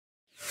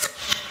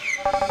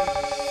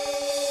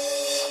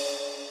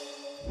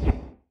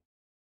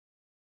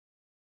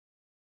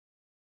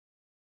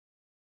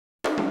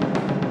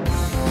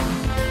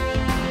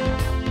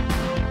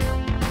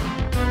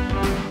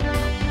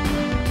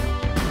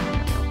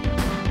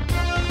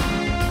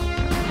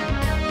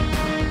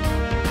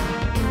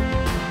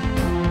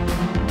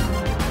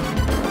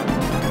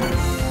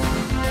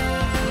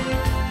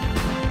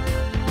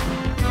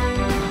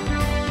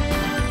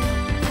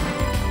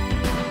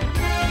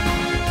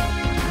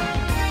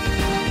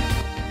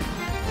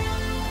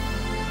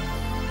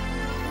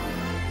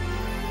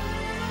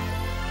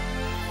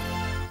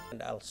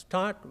I'll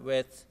start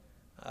with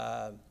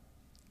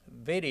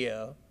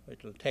video.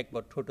 It will take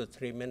about 2 to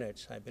 3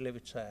 minutes. I believe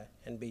it's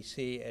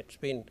NBC. It's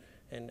been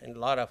in a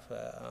lot of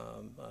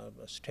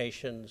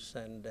stations,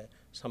 and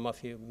some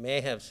of you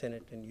may have seen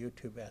it in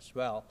YouTube as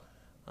well.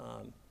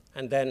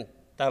 And then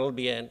that'll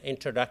be an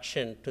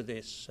introduction to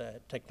this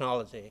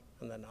technology,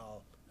 and then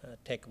I'll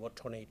take about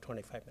 20,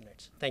 25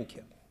 minutes. Thank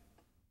you.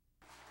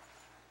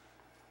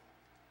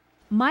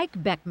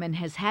 Mike Beckman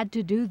has had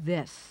to do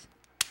this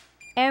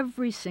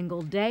every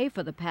single day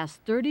for the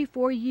past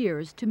 34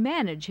 years to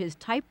manage his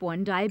type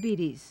 1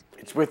 diabetes.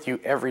 It's with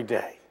you every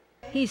day.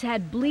 He's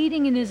had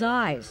bleeding in his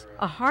eyes,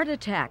 a heart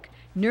attack,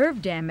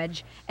 nerve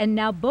damage, and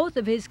now both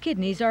of his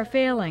kidneys are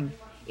failing.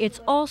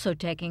 It's also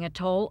taking a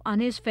toll on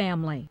his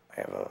family.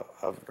 I have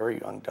a very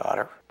young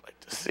daughter. I'd like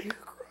to see her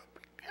grow up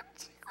and get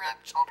to see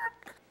grandchildren.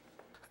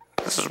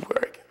 This is where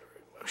I get very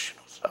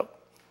emotional,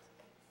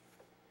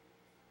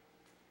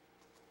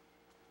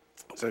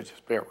 so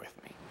just bear with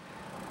me.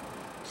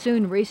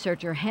 Soon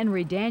researcher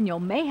Henry Daniell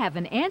may have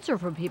an answer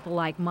for people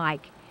like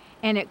Mike,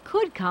 and it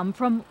could come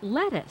from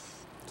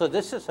lettuce. So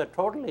this is a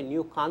totally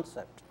new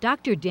concept.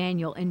 Dr.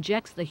 Daniell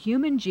injects the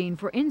human gene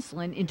for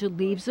insulin into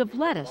leaves of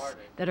lettuce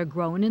that are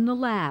grown in the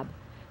lab.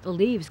 The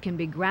leaves can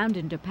be ground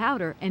into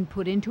powder and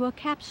put into a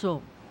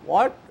capsule.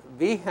 What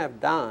we have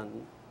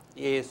done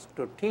is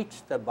to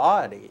teach the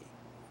body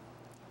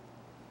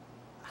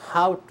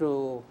how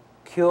to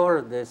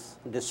cure this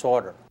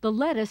disorder. The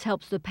lettuce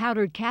helps the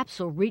powdered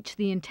capsule reach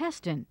the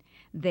intestine.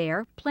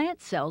 There,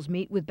 plant cells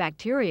meet with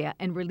bacteria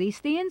and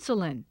release the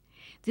insulin.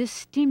 This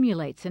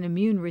stimulates an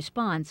immune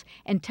response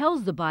and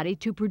tells the body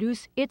to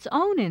produce its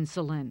own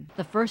insulin.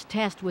 The first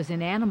test was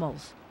in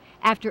animals.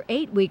 After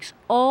 8 weeks,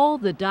 all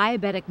the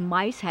diabetic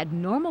mice had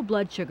normal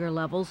blood sugar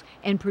levels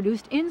and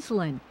produced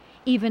insulin,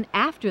 even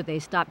after they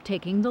stopped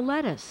taking the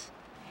lettuce.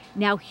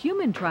 Now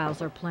human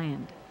trials are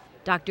planned.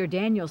 Dr.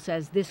 Daniell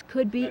says this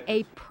could be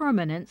a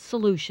permanent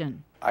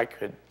solution. I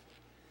could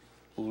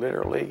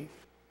literally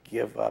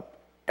give up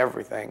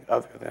everything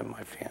other than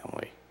my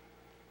family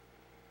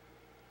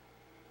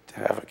to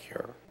have a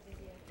cure.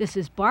 This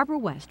is Barbara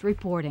West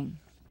reporting.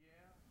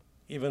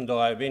 Even though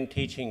I've been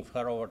teaching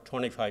for over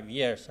 25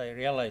 years, I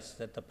realized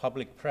that the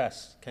public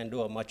press can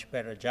do a much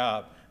better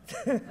job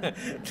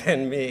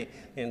than me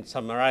in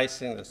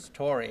summarizing the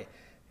story.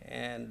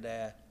 And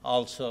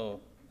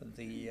also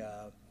the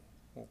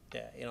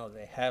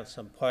they have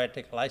some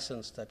poetic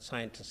license that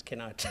scientists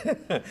cannot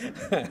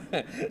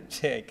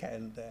take.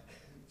 And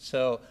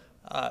so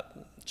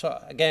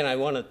again, I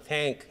want to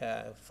thank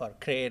for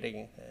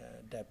creating,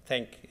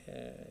 thank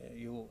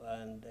you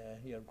and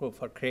your group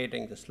for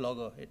creating this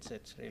logo.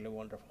 It's really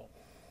wonderful.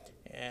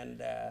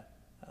 And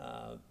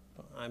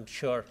I'm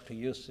sure to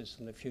use this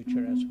in the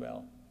future as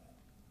well.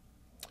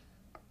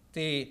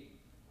 The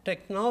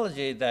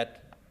technology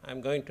that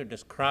I'm going to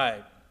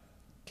describe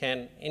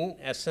can, in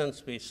essence,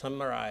 be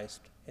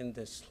summarized in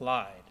this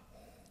slide,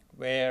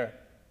 where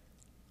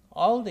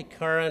all the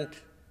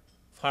current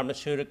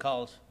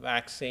pharmaceuticals,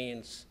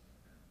 vaccines,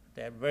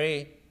 they're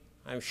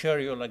I'm sure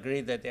you'll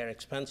agree that they're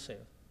expensive.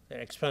 They're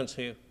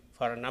expensive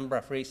for a number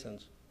of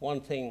reasons.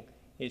 One thing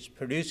is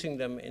producing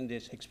them in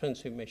these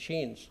expensive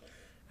machines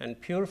and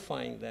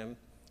purifying them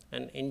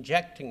and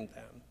injecting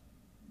them.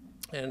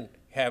 And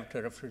you have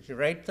to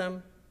refrigerate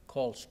them,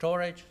 cold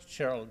storage,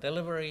 sterile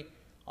delivery,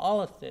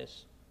 all of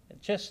this.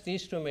 Just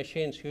these two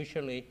machines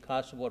usually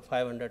cost about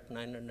 $500 to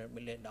 $900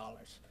 million.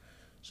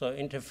 So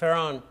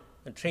interferon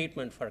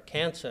treatment for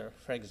cancer,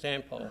 for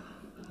example,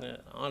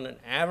 on an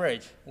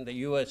average in the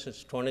US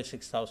is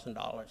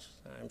 $26,000.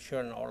 I'm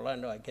sure in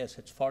Orlando, I guess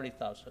it's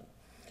 $40,000.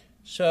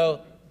 So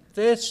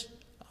this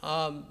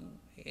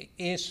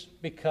is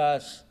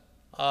because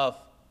of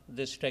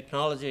this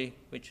technology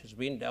which has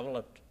been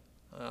developed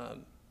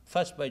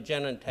first by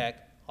Genentech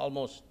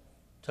almost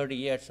 30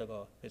 years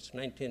ago. It's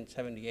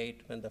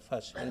 1978 when the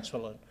first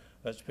insulin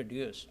was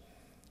produced.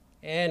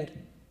 And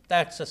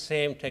that's the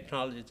same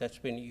technology that's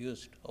been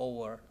used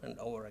over and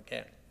over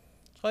again.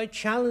 So I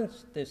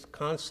challenged this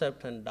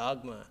concept and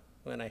dogma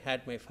when I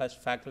had my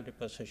first faculty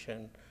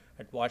position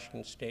at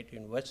Washington State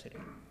University.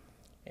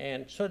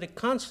 And so the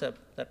concept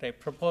that I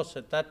proposed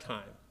at that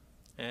time,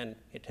 and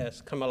it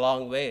has come a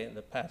long way in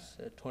the past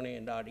 20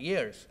 and odd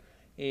years,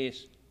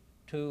 is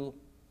to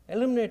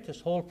eliminate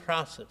this whole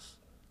process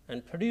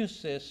and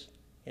produce this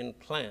in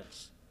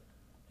plants.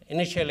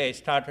 Initially, I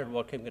started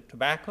working with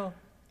tobacco.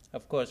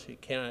 Of course, you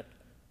cannot,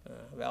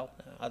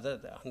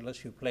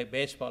 unless you play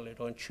baseball, you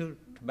don't chew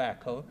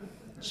tobacco.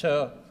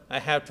 So I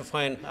have to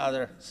find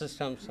other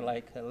systems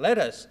like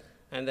lettuce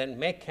and then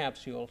make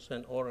capsules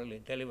and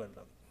orally deliver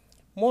them.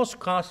 Most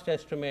cost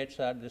estimates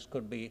are this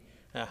could be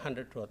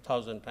 100 to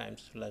 1,000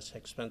 times less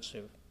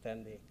expensive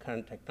than the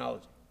current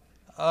technology.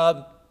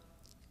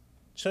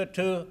 So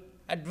to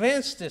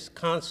advance this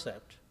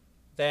concept,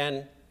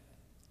 then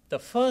the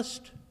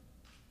first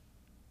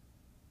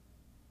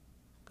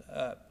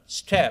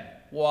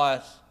step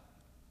was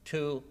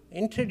to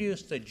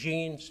introduce the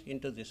genes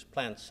into these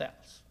plant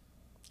cells.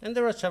 And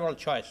there were several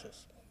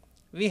choices.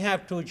 We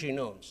have two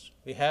genomes.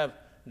 We have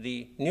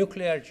the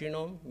nuclear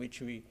genome,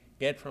 which we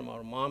get from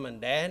our mom and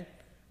dad,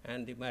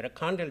 and the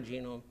mitochondrial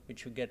genome,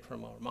 which we get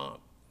from our mom.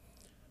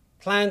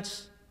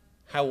 Plants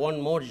have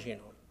one more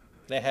genome.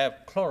 They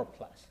have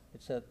chloroplast.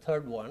 It's a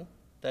third one.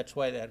 That's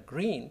why they're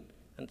green,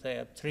 and they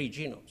have 3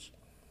 genomes.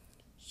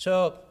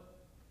 So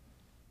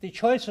the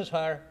choices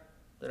are,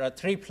 there are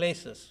 3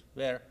 places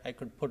where I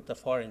could put the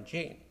foreign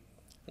gene.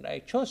 And I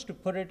chose to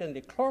put it in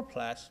the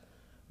chloroplast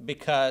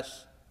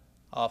because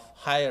of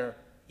higher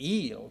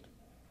yield.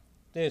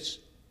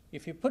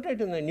 If you put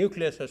it in the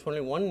nucleus, there's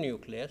only 1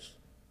 nucleus.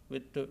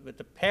 With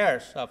the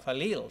pairs of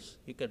alleles,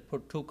 you could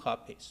put 2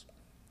 copies.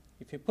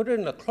 If you put it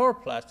in the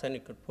chloroplast, then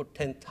you could put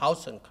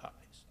 10,000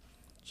 copies.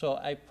 So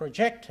I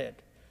projected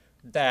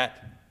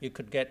that you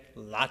could get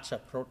lots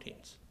of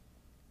proteins.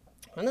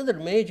 Another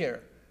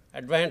major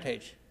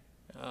advantage,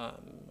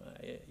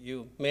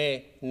 you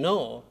may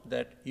know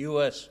that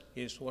US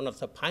is one of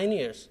the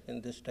pioneers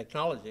in this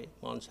technology.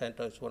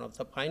 Monsanto is one of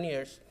the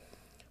pioneers.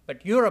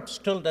 But Europe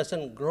still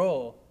doesn't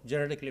grow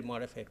genetically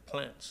modified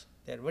plants.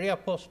 They're very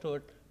opposed to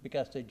it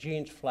because the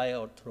genes fly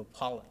out through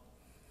pollen.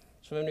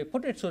 So when we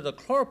put it through the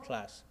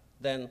chloroplast,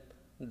 then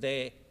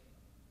they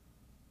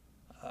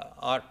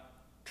are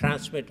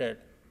transmitted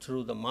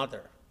through the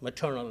mother,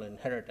 maternal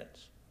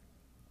inheritance.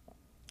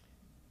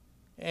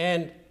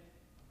 And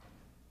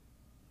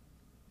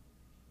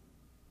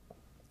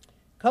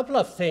a couple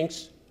of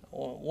things,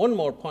 one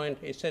more point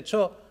is that,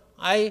 so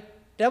I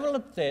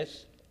developed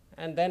this,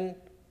 and then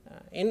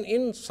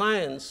in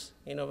science,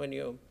 when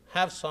you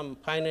have some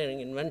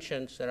pioneering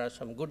inventions, there are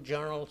some good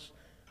journals.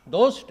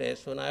 Those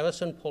days, when I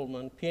was in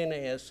Pullman,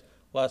 PNAS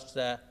was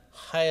the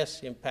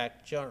highest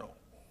impact journal.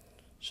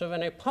 So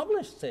when I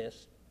published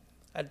this,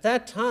 at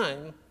that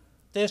time,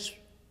 this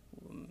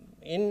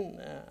in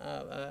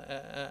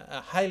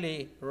a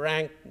highly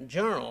ranked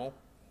journal,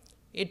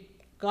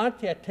 it got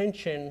the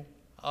attention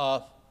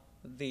of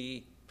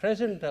the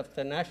president of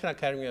the National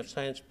Academy of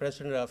Science,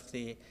 president of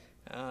the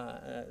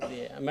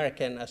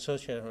American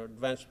Association of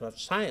Advancement of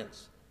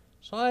Science.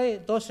 So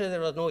those days there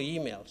was no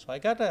email. So I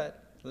got a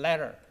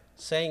letter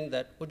saying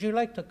that, would you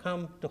like to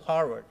come to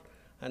Harvard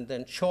and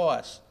then show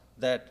us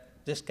that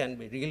this can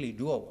be really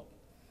doable?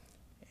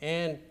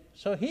 And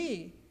so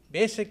he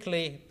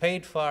basically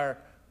paid for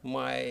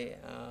my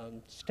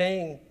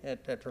staying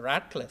at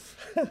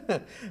Radcliffe,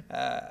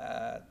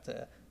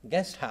 the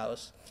guest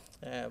house,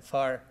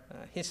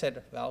 he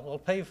said, well, we'll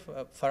pay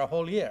for a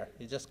whole year.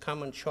 You just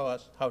come and show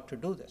us how to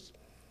do this.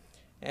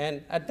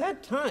 And at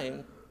that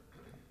time,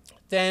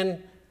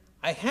 then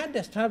I had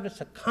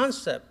established a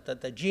concept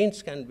that the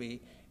genes can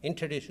be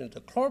introduced into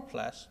the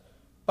chloroplast,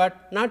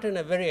 but not in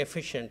a very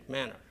efficient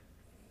manner.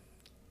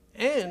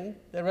 And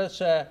there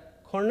was a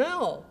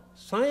Cornell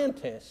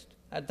scientist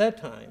at that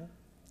time.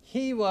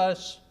 He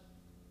was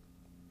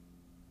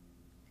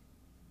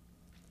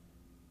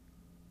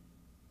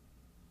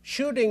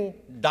shooting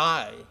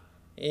dye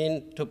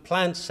into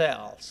plant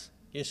cells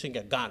using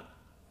a gun.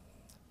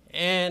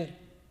 And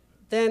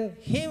then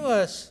he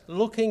was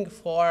looking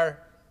for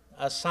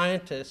a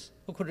scientist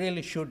who could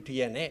really shoot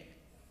DNA.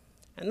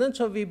 And then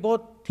so we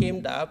both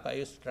teamed up. I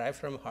used to drive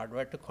from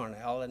Harvard to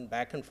Cornell and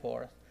back and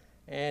forth.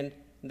 And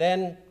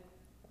then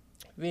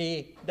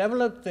we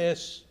developed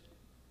this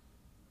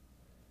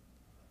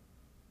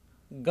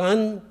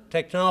gun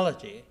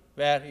technology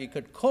where you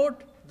could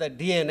coat the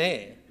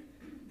DNA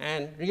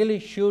and really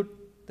shoot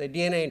the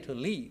DNA into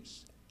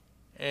leaves.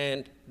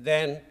 And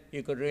then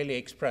you could really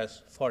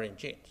express foreign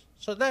genes.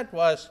 So that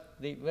was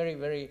the very,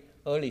 very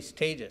early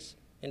stages.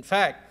 In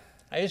fact,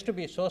 I used to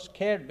be so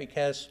scared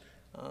because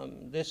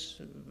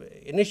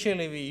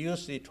initially we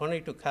used the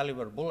 .22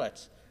 caliber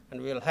bullets,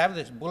 and we'll have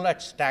this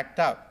bullet stacked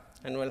up,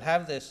 and we'll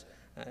have this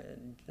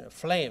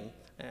flame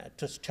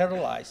to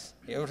sterilize.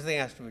 Everything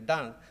has to be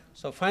done.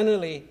 So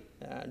finally,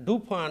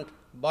 DuPont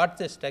bought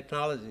this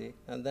technology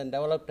and then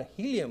developed a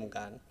helium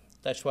gun.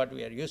 That's what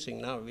we are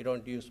using now. We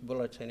don't use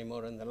bullets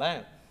anymore in the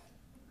lab.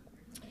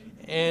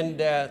 And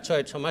so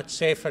it's a much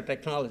safer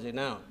technology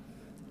now.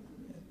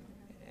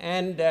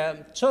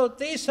 And so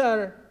these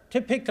are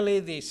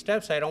typically the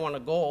steps. I don't want to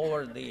go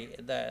over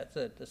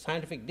the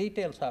scientific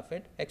details of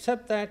it,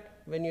 except that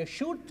when you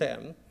shoot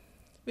them,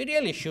 we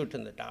really shoot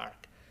in the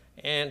dark.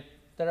 And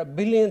there are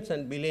billions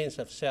and billions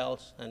of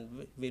cells,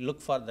 and we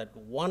look for that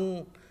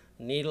one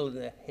needle in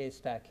the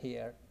haystack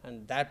here,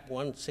 and that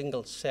one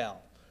single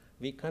cell.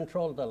 We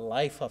control the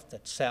life of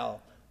that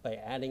cell by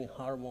adding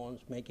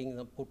hormones, making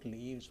them put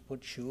leaves,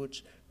 put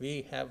shoots.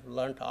 We have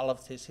learned all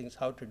of these things,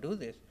 how to do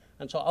this.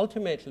 And so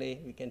ultimately,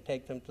 we can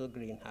take them to the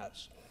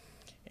greenhouse.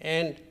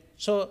 And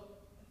so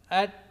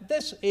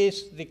this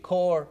is the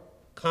core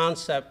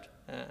concept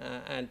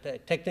and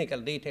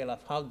technical detail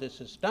of how this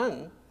is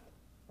done.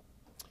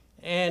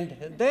 And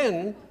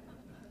then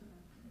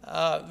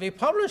we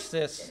published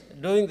this,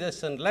 doing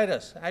this in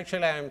letters.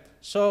 Actually, I'm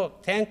so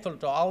thankful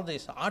to all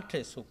these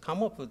artists who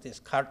come up with these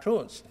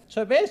cartoons.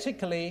 So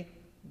basically,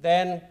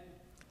 then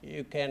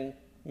you can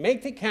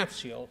make the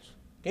capsules,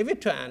 give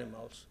it to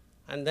animals,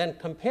 and then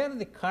compare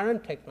the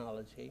current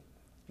technology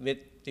with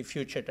the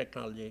future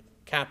technology,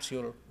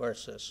 capsule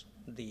versus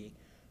the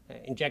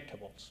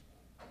injectables.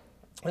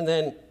 And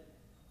then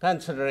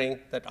considering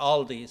that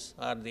all these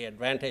are the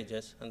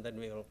advantages, and then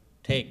we will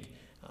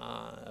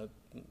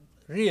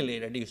really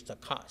reduce the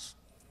cost.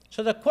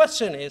 So the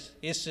question is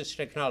this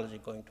technology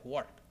going to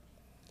work?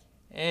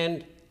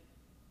 And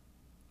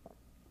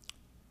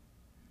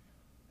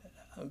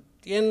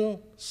in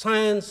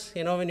science,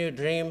 when you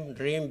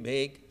dream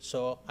big.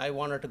 So I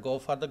wanted to go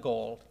for the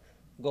gold,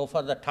 go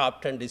for the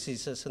top 10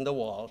 diseases in the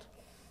world,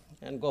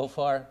 and go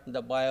for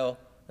the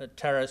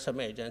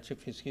bioterrorism agents.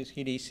 If you see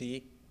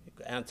CDC,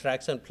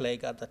 anthrax and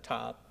plague at the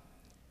top.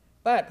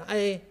 But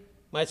I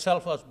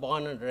myself was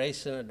born and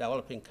raised in a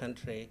developing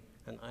country,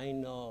 and I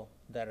know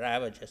the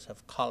ravages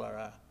of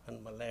cholera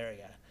and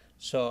malaria.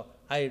 So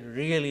I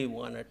really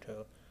wanted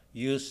to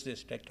use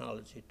this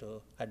technology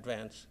to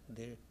advance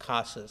the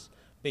causes,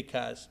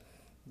 because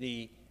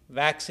the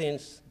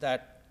vaccines,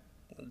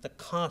 the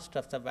cost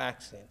of the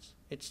vaccines,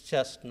 it's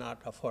just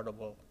not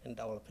affordable in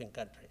developing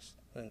countries,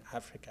 in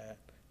Africa,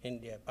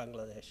 India,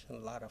 Bangladesh,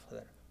 and a lot of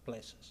other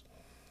places.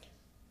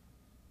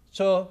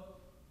 So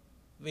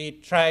we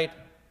tried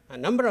a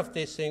number of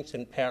these things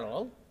in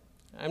parallel.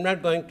 I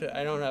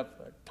don't have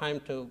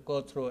time to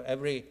go through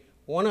every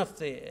one of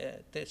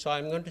so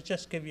I'm going to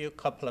just give you a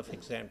couple of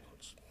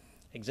examples.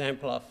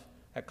 Example of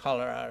a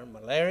cholera or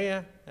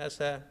malaria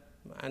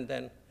and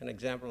then an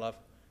example of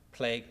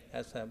plague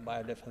as a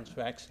biodefense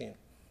vaccine.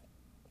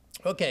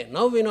 Okay,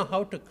 now we know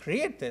how to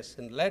create this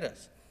in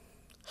lettuce.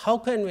 How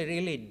can we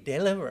really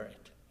deliver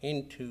it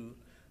into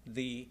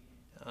the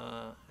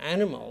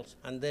animals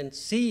and then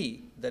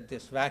see that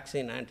this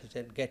vaccine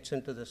antigen gets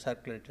into the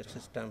circulatory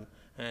system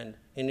and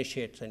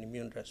initiates an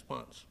immune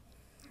response?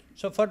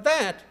 So for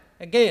that,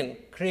 again,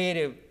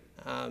 creative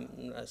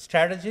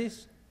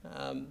strategies.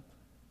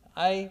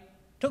 I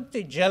took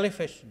the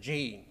jellyfish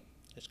gene,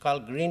 it's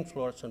called green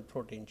fluorescent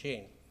protein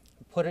gene,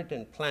 put it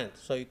in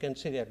plants, so you can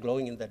see they're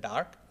glowing in the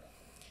dark.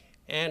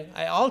 And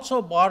I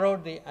also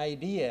borrowed the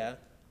idea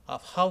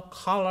of how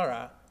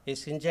cholera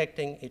is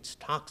injecting its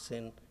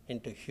toxin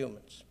into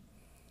humans.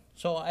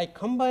 So I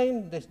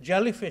combined this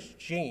jellyfish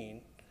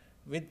gene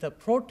with the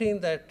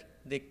protein that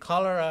the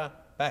cholera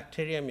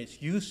bacterium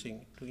is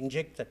using to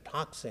inject the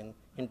toxin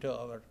into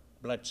our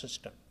blood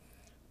system.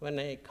 When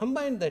I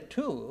combine the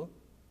two,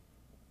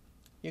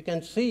 you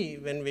can see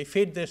when we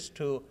feed this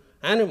to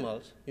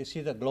animals, you see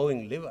the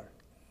glowing liver.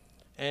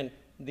 And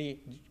the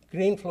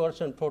green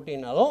fluorescent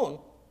protein alone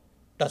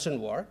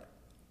doesn't work.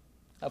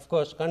 Of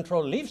course,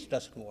 control leaves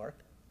doesn't work.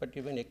 But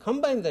when you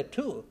combine the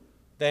two,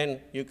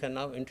 then you can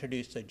now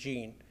introduce the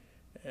gene,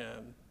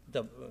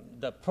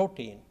 the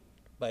protein,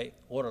 by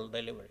oral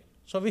delivery.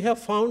 So we have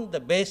found the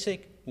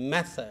basic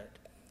method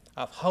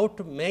of how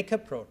to make a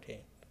protein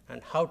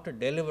and how to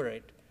deliver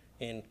it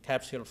in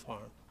capsule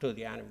form to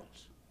the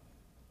animals.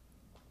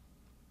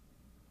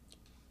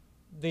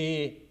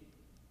 The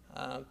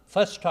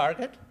first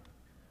target,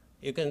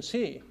 you can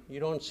see, you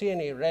don't see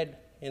any red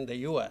in the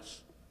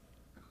US,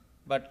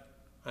 but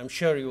I'm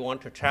sure you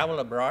want to travel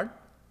abroad,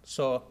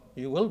 so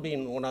you will be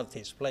in one of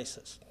these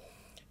places.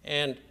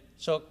 And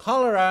so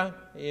cholera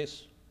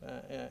is,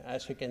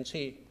 as you can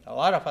see, a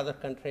lot of other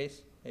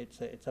countries,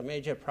 it's a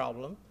major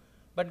problem.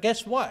 But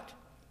guess what?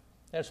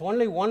 There's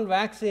only one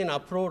vaccine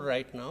approved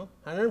right now,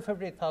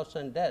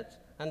 150,000 deaths,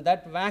 and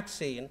that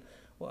vaccine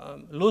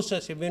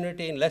loses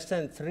immunity in less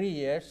than 3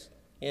 years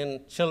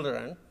in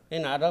children.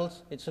 In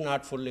adults, it's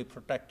not fully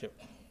protective.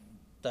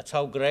 That's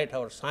how great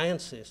our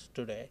science is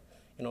today.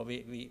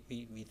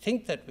 We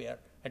think that we are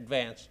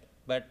advanced,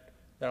 but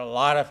there are a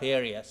lot of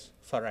areas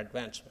for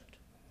advancement.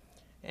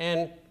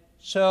 And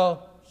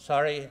so,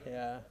 sorry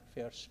if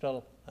you're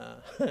still,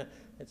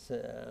 it's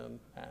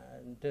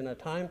dinner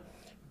time,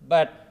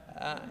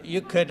 but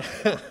you could,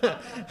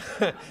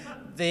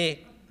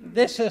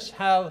 this is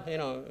how,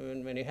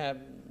 when you have,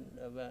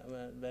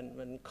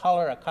 when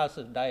cholera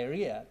causes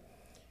diarrhea,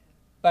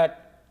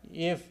 but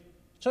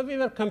so we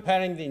were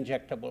comparing the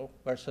injectable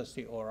versus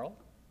the oral.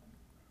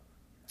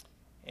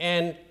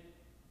 And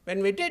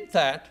when we did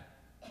that,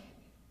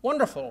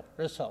 wonderful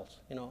results.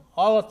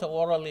 All of the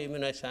orally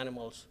immunized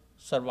animals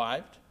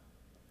survived.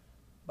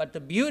 But the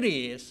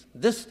beauty is,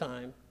 this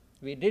time,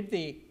 we did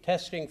the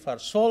testing for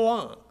so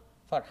long,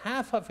 for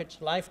half of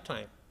its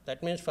lifetime.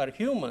 That means for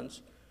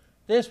humans,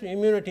 this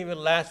immunity will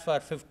last for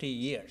 50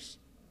 years,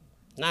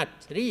 not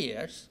 3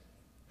 years.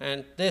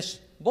 And this,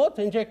 both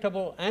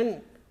injectable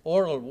and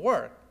oral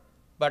work,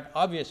 but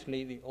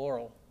obviously the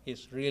oral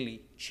is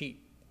really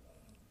cheap,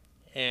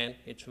 and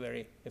it's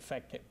very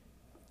effective.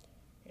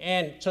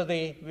 And so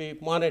we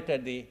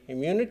monitored the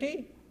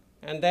immunity,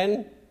 and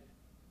then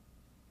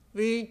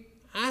we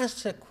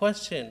asked a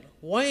question,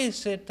 why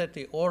is it that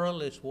the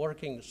oral is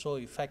working so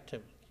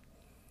effectively?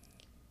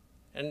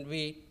 And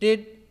we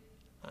did,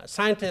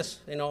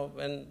 scientists,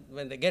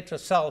 when they get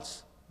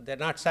results, they're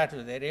not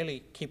satisfied. They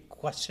really keep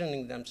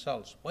questioning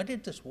themselves. Why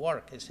did this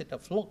work? Is it a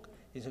fluke?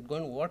 Is it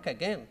going to work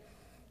again?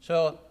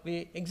 So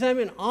we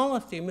examined all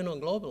of the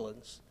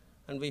immunoglobulins,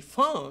 and we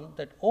found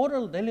that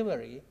oral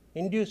delivery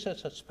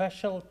induces a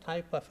special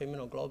type of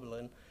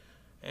immunoglobulin,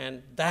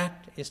 And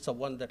that is the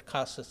one that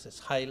causes this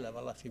high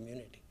level of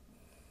immunity.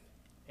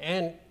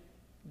 And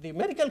the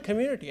medical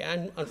community,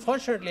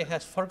 unfortunately,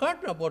 has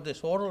forgotten about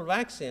these oral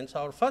vaccines.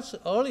 Our first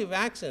early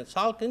vaccine,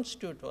 Salk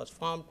Institute, was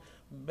formed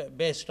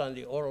based on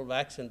the oral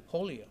vaccine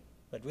polio.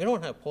 But we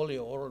don't have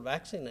polio oral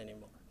vaccine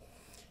anymore.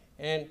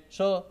 And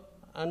so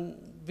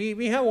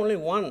we have only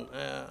one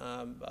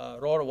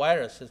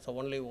rotavirus. It's the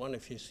only one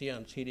if you see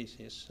on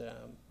CDC's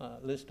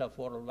list of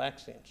oral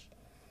vaccines.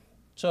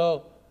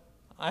 So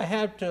I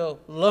had to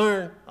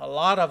learn a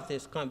lot of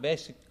these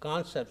basic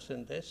concepts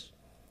in this.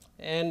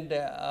 And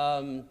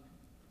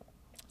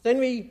then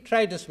we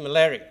tried this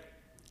malaria.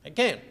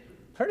 Again,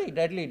 pretty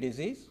deadly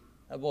disease,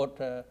 about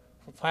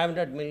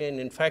 500 million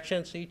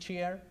infections each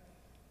year,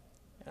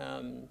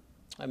 1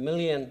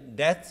 million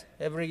deaths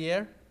every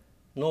year,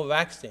 no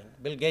vaccine.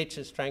 Bill Gates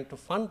is trying to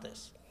fund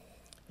this,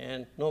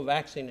 and no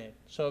vaccine aid.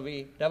 So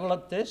we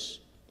developed this,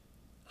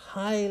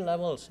 high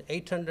levels,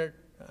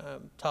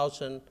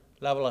 800,000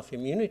 level of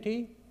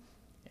immunity,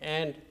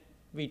 and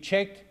we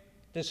checked.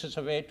 This is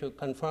a way to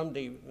confirm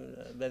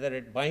whether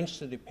it binds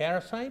to the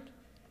parasite.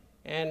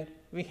 And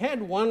we had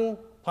one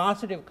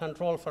positive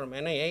control from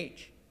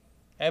NIH.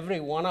 Every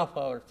one of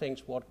our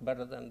things worked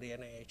better than the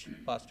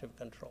NIH positive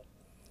control.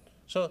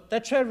 So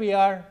that's where we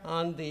are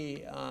on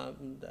the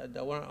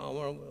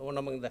one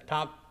among the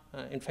top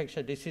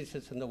infectious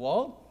diseases in the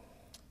world.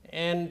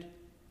 And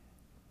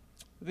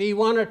we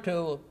wanted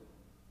to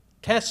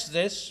test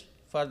this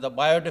for the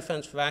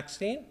biodefense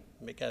vaccine,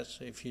 because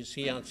if you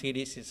see on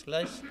CDC's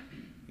list,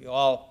 you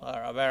all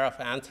are aware of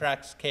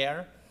anthrax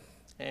scare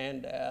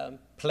and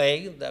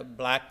plague, the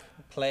Black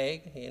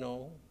Plague,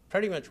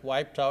 pretty much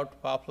wiped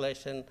out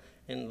population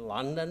in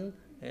London.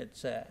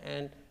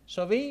 And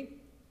so we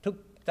took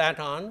that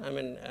on.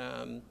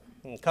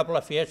 A couple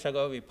of years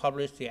ago, we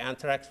published the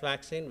anthrax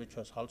vaccine, which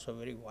was also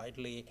very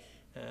widely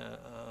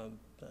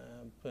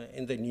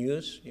in the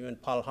news. Even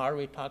Paul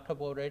Harvey talked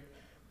about it,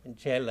 and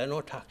Jay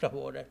Leno talked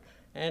about it.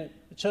 And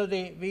so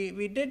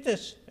we did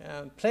this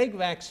plague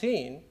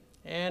vaccine,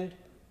 and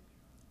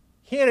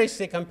here is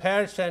the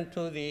comparison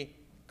to the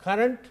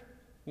current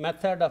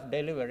method of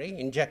delivery,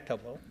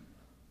 injectable,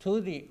 to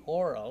the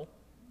oral.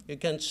 You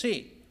can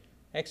see,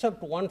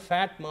 except one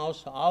fat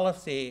mouse, all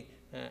of the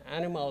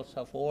animals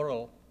of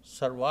oral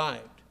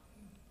survived.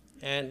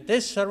 And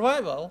this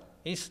survival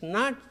is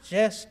not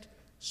just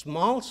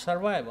small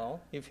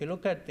survival. If you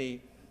look at the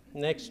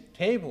next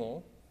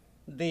table,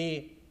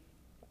 the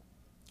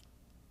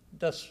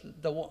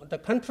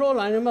control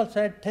animals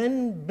had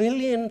 10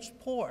 billion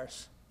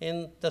spores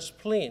in the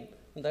spleen.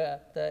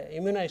 The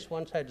immunized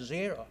ones had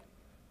 0.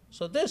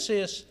 So this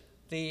is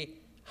the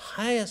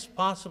highest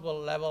possible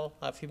level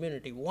of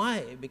immunity.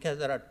 Why? Because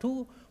there are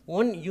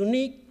one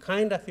unique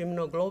kind of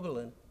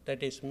immunoglobulin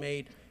that is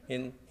made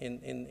in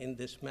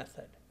this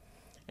method.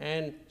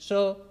 And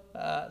so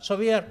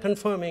we are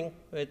confirming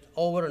with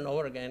over and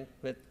over again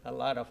with a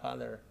lot of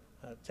other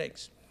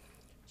things.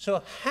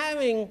 So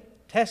having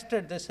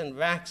tested this in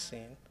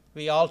vaccine,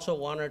 we also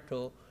wanted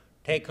to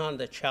take on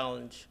the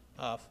challenge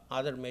of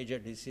other major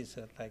diseases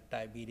like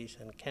diabetes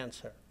and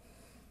cancer.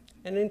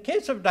 And in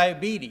case of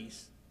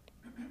diabetes,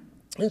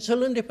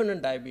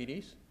 insulin-dependent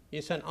diabetes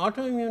is an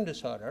autoimmune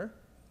disorder,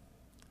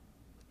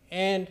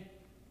 and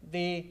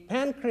the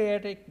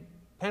pancreas,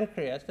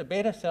 the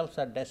beta cells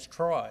are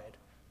destroyed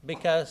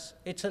because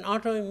it's an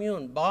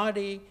autoimmune.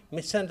 Body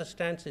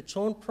misunderstands its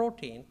own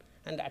protein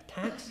and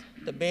attacks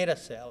the beta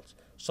cells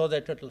so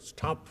that it will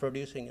stop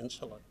producing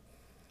insulin.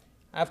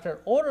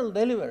 After oral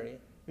delivery,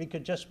 we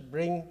could just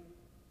bring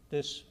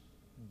this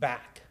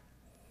back.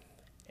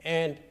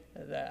 And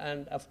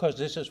of course,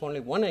 this is only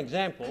one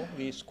example.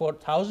 We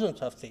scored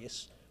thousands of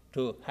these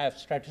to have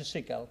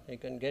statistical. You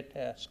can get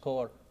a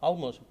score,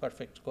 almost a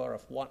perfect score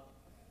of 1.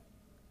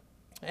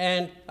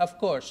 And of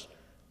course,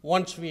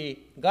 once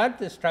we got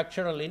the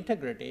structural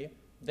integrity,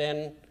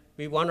 then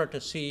we wanted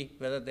to see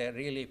whether they're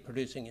really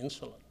producing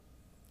insulin.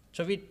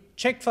 So we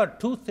checked for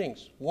 2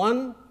 things.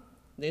 One,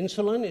 the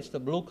insulin is the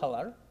blue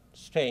color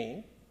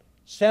stain.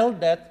 Cell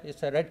death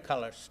is a red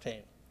color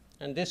stain.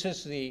 And this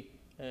is the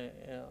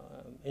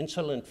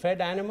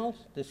insulin-fed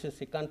animals. This is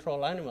the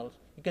control animals.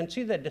 You can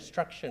see the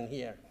destruction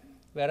here,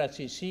 whereas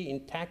you see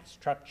intact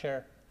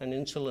structure and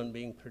insulin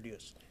being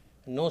produced.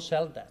 No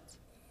cell death.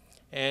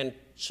 And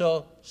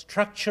so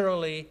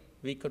structurally,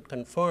 we could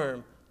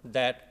confirm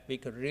that we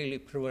could really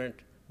prevent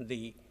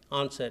the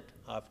onset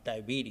of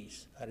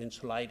diabetes or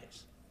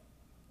insulitis.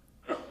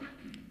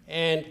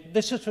 And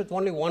this is with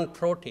only one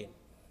protein.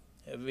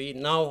 We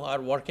now are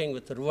working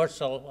with the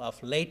reversal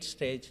of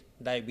late-stage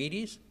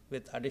diabetes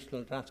with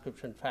additional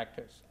transcription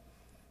factors.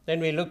 Then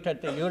we looked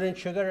at the urine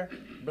sugar,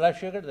 blood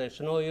sugar. There's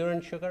no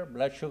urine sugar.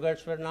 Blood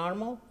sugars were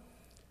normal.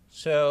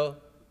 So,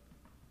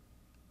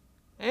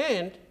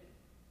 and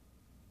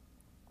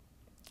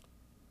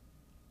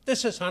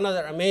this is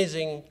another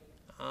amazing,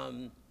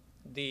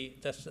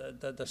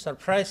 the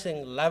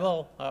surprising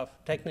level of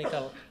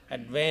technical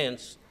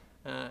advance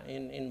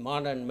in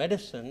modern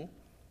medicine.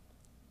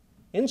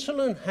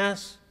 Insulin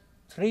has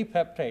 3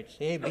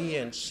 peptides, A, B,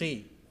 and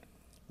C,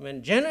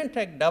 when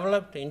Genentech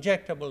developed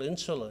injectable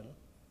insulin,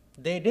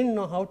 they didn't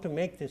know how to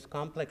make this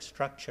complex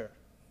structure.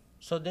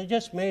 So they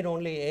just made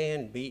only A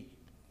and B.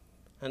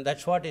 And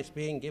that's what is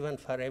being given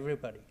for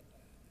everybody.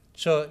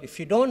 So if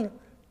you don't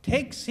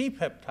take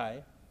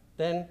C-peptide,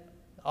 then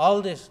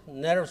all these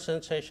nerve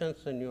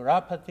sensations, the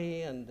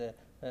neuropathy and the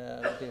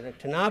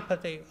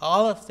retinopathy,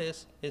 all of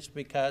this is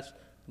because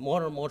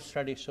more and more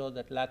studies show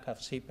that lack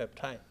of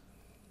C-peptide.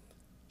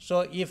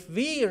 So if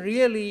we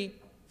really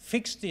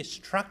fix the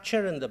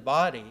structure in the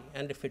body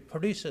and if it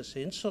produces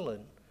insulin,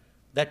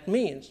 that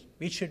means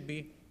we should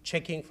be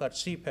checking for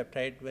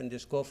C-peptide when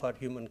this go for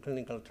human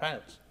clinical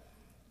trials.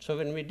 So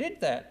when we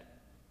did that,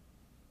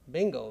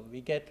 bingo,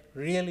 we get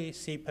really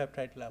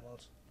C-peptide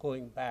levels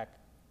going back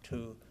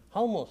to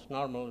almost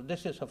normal.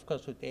 This is, of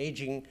course, with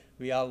aging,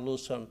 we all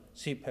lose some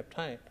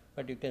C-peptide,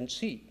 but you can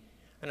see.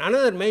 And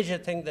another major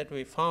thing that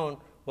we found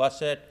was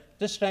that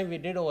this time we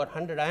did over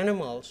 100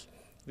 animals.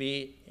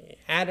 We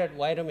added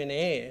vitamin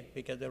A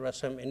because there was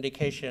some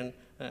indication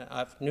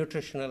of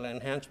nutritional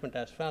enhancement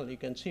as well. You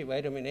can see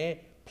vitamin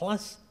A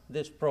plus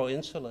this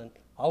proinsulin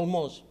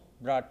almost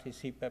brought the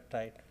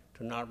C-peptide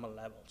to normal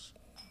levels.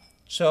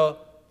 So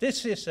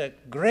this is a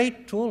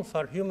great tool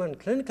for human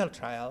clinical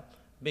trial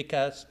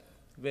because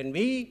when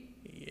we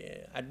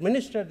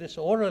administer this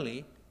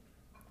orally,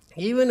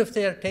 even if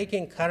they are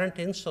taking current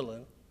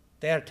insulin,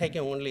 they are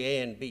taking only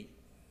A and B.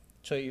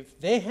 So if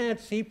they had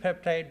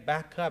C-peptide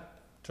back up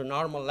to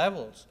normal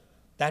levels,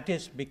 that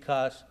is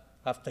because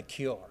of the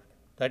cure.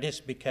 That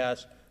is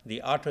because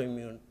the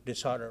autoimmune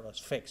disorder was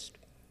fixed.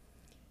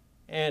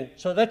 And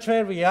so that's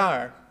where we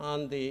are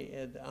on the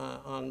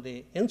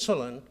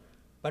insulin,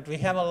 but we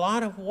have a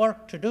lot of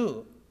work to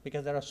do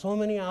because there are so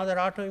many other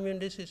autoimmune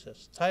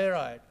diseases,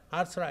 thyroid,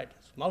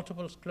 arthritis,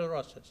 multiple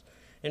sclerosis.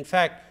 In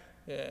fact,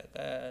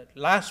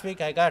 last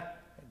week I got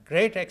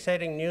great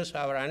exciting news,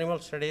 our animal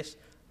studies.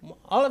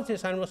 All of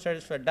these animal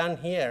studies were done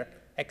here,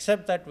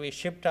 except that we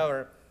shipped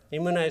our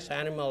immunized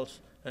animals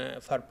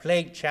for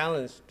plague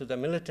challenge to the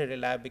military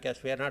lab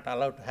because we are not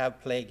allowed to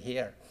have plague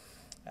here.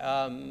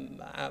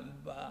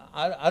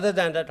 Other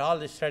than that, all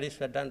these studies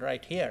were done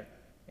right here.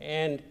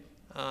 And,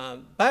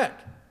 but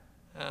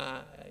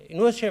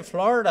University of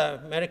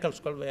Florida Medical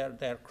School, where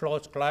they're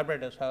close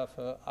collaborators of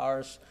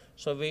ours,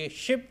 so we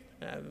shipped,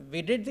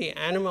 we did the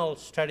animal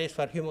studies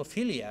for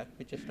hemophilia,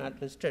 which is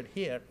not listed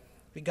here.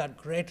 We got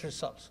great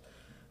results.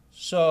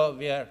 So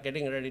we are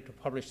getting ready to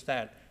publish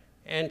that.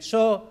 And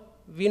so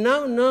we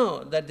now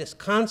know that this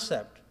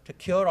concept to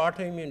cure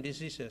autoimmune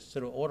diseases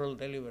through oral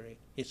delivery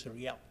is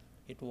real.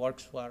 It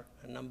works for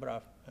a number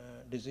of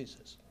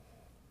diseases.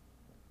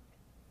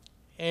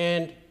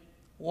 And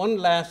one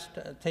last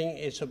thing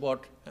is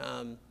about,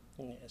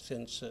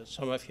 since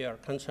some of you are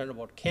concerned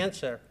about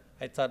cancer,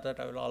 I thought that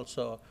I will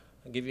also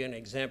give you an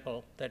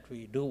example that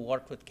we do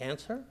work with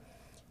cancer.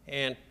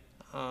 And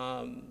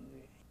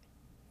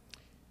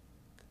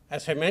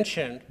as I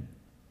mentioned,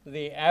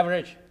 the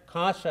average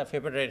cost of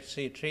hepatitis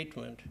C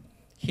treatment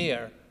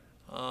here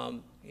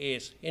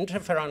is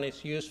interferon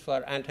is used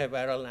for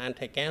antiviral and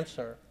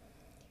anti-cancer.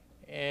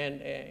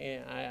 And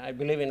I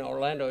believe in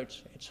Orlando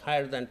it's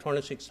higher than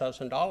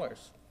 $26,000,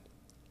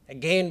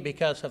 again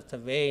because of the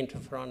way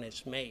interferon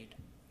is made.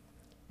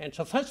 And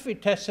so first we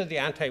tested the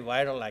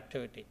antiviral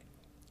activity.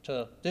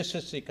 So this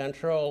is the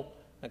control,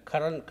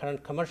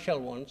 current commercial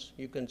ones.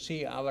 You can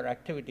see our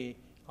activity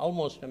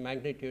almost a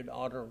magnitude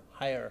order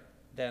higher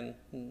than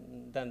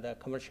the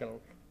commercial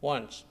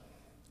ones.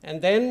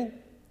 And then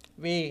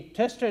we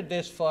tested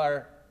this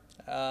for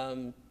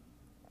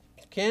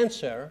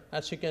cancer.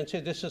 As you can see,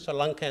 this is a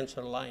lung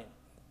cancer line.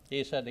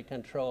 These are the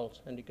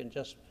controls, and you can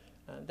just,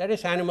 there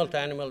is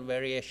animal-to-animal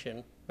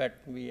variation, but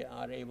we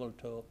are able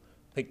to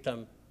pick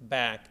them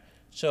back.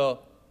 So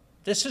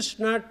this is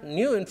not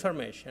new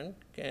information.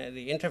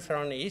 The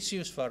interferon is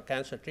used for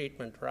cancer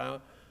treatment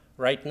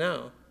right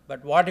now,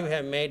 but what we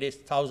have made is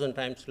 1,000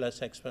 times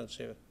less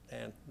expensive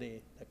than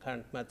the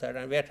current method,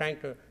 and we are trying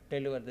to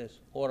deliver this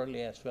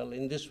orally as well.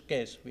 In this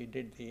case, we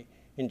did the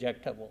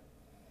injectable.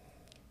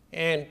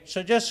 And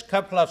so just a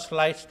couple of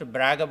slides to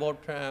brag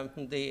about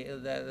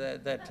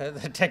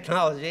the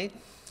technology.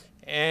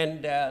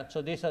 And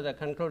so these are the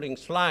concluding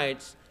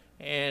slides.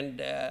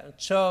 And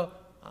so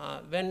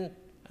when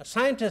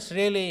scientists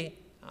really,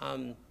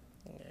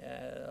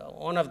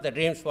 one of the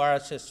dreams for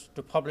us is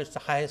to publish the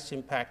highest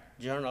impact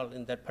journal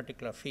in that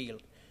particular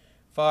field.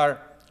 For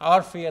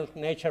our field,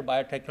 Nature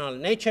Biotechnology,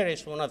 Nature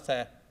is one of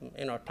the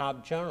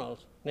top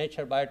journals,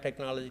 Nature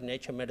Biotechnology,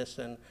 Nature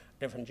Medicine,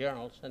 different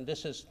journals. And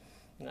this is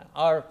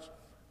our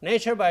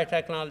Nature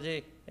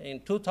Biotechnology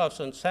in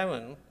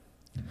 2007.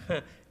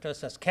 It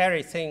was a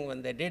scary thing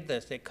when they did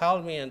this. They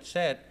called me and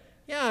said,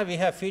 yeah, we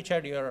have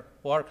featured your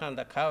work on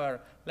the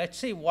cover. Let's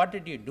see, what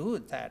did you do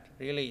with that?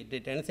 Really,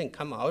 did anything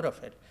come out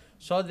of it?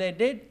 So they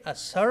did a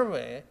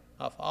survey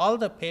of all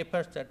the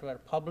papers that were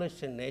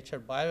published in Nature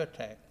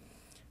Biotech,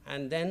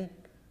 and then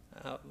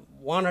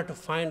wanted to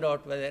find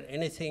out whether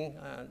anything,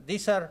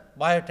 these are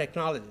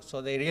biotechnologies,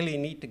 so they really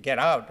need to get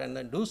out and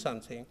then do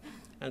something.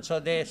 And so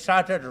they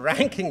started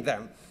ranking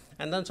them.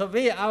 And then so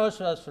ours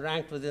was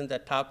ranked within the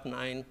top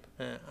 9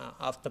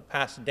 of the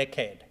past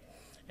decade.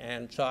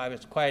 And so I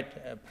was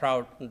quite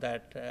proud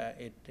that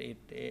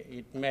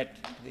it met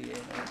the.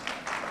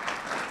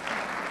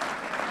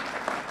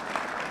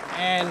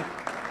 And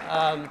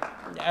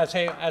as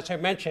I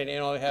mentioned,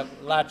 we have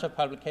lots of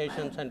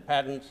publications and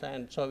patents,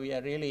 and so we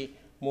are really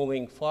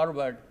moving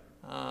forward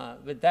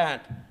with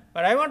that.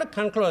 But I want to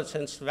conclude,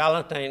 since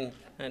Valentine's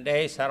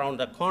Day is around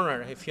the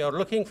corner, if you're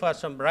looking for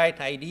some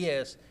bright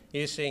ideas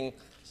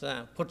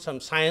put some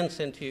science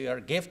into your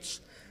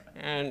gifts.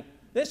 And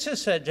this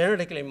is a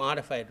genetically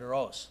modified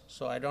rose,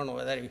 so I don't know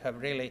whether you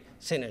have really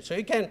seen it. So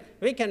we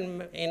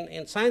can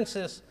in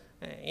sciences,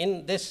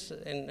 in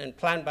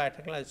plant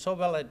biotechnology, it's so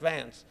well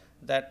advanced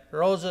that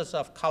roses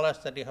of colors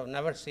that you have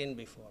never seen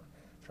before,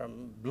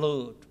 from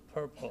blue to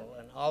purple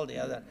and all the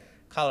other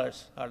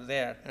colors are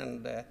there,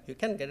 and you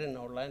can get in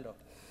Orlando.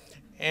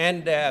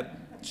 And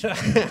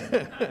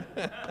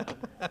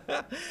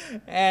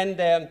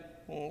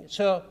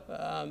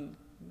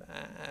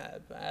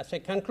as I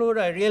conclude,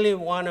 I really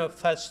want to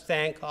first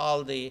thank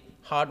all the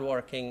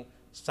hardworking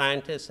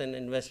scientists and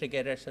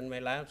investigators in my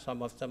lab.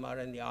 Some of them are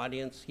in the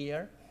audience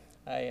here.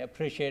 I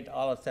appreciate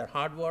all of their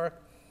hard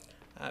work.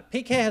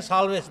 PK has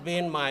always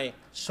been my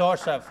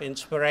source of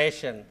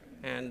inspiration,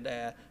 and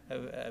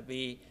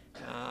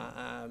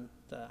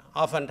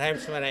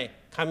oftentimes when I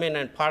come in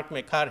and park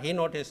my car, he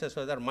notices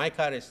whether my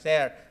car is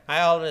there.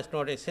 I always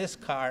notice his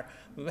car,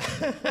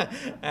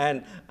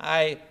 and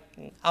I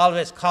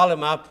always call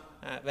him up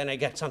when I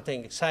get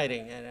something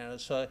exciting.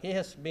 And so he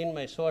has been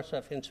my source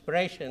of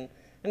inspiration,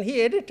 and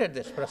he edited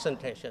this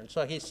presentation.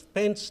 So he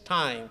spends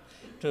time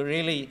to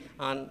really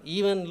on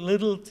even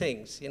little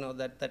things,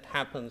 that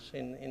happens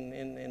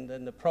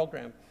in the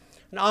program.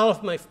 And all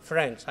of my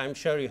friends, I'm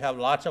sure you have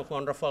lots of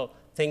wonderful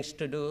things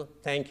to do.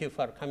 Thank you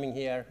for coming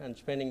here and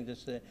spending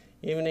this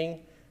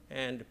evening.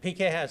 And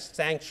PK has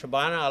thanked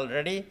Shabana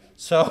already,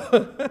 so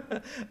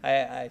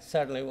I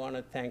certainly want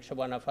to thank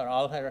Shabana for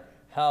all her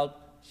help.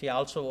 She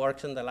also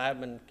works in the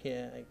lab and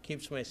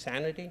keeps my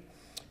sanity.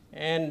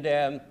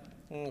 And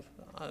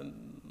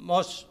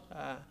most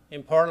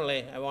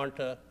importantly, I want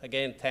to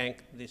again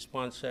thank the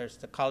sponsors,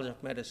 the College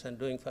of Medicine,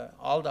 doing for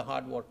all the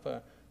hard work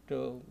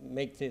to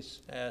make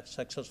this a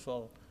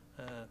successful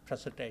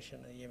presentation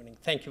in the evening.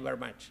 Thank you very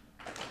much.